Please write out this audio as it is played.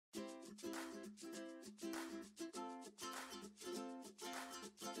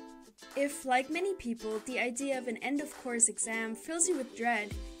If, like many people, the idea of an end-of-course exam fills you with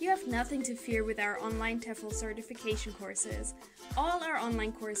dread, you have nothing to fear with our online TEFL certification courses. All our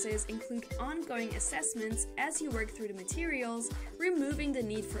online courses include ongoing assessments as you work through the materials, removing the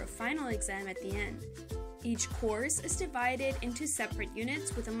need for a final exam at the end. Each course is divided into separate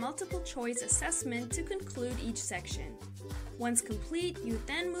units with a multiple-choice assessment to conclude each section. Once complete, you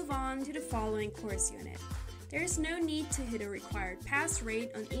then move on to the following course unit. There is no need to hit a required pass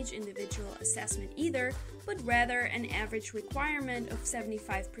rate on each individual assessment either, but rather an average requirement of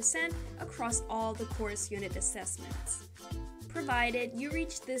 75% across all the course unit assessments. Provided you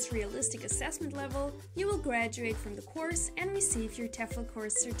reach this realistic assessment level, you will graduate from the course and receive your TEFL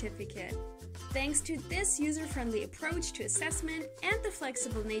course certificate. Thanks to this user-friendly approach to assessment and the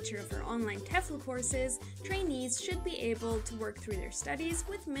flexible nature of our online TEFL courses, trainees should be able to work through their studies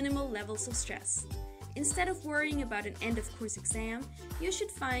with minimal levels of stress. Instead of worrying about an end-of-course exam, you should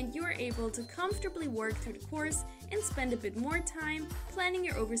find you are able to comfortably work through the course and spend a bit more time planning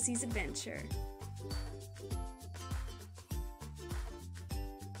your overseas adventure.